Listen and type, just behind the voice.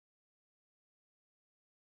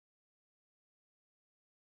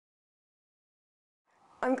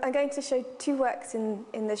I'm going to show two works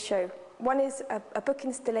in the show. One is a book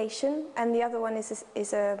installation, and the other one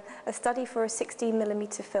is a study for a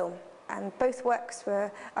 16mm film. And both works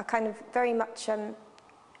are kind of very much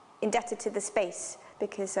indebted to the space,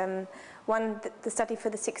 because the study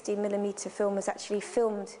for the 16mm film was actually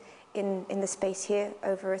filmed in the space here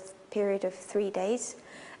over a period of 3 days.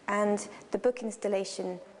 And the book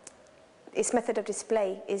installation, its method of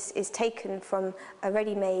display is taken from a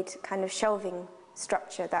ready-made kind of shelving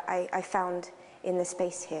structure that I found in the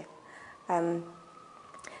space here.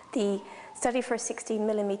 The study for a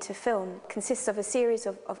 16mm film consists of a series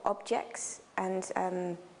of objects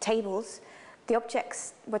and tables. The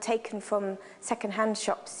objects were taken from second-hand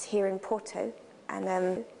shops here in Porto,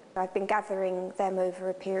 and I've been gathering them over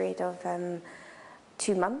a period of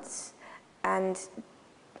 2 months. And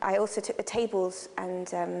I also took the tables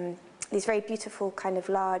and these very beautiful kind of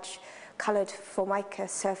large coloured formica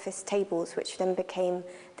surface tables, which then became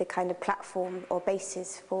the kind of platform or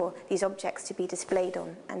basis for these objects to be displayed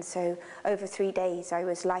on. And so over 3 days I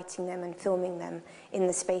was lighting them and filming them in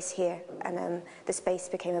the space here, and the space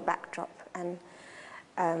became a backdrop. And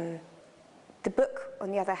the book,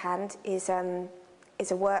 on the other hand, is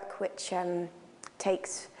a work which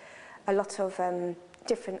takes a lot of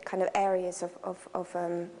different kind of areas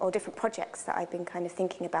or different projects that I've been kind of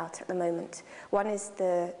thinking about at the moment. One is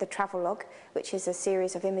the travelogue, which is a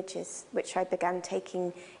series of images which I began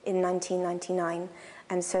taking in 1999.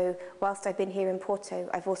 And so whilst I've been here in Porto,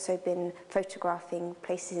 I've also been photographing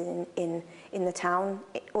places in the town,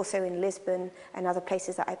 also in Lisbon and other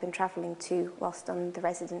places that I've been travelling to whilst on the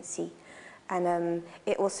residency. And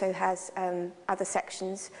it also has other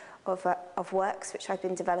sections of works which I've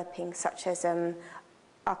been developing, such as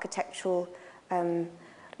architectural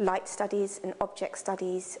light studies and object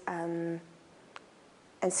studies. And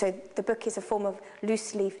so the book is a form of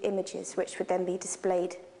loose leaf images which would then be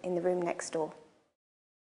displayed in the room next door.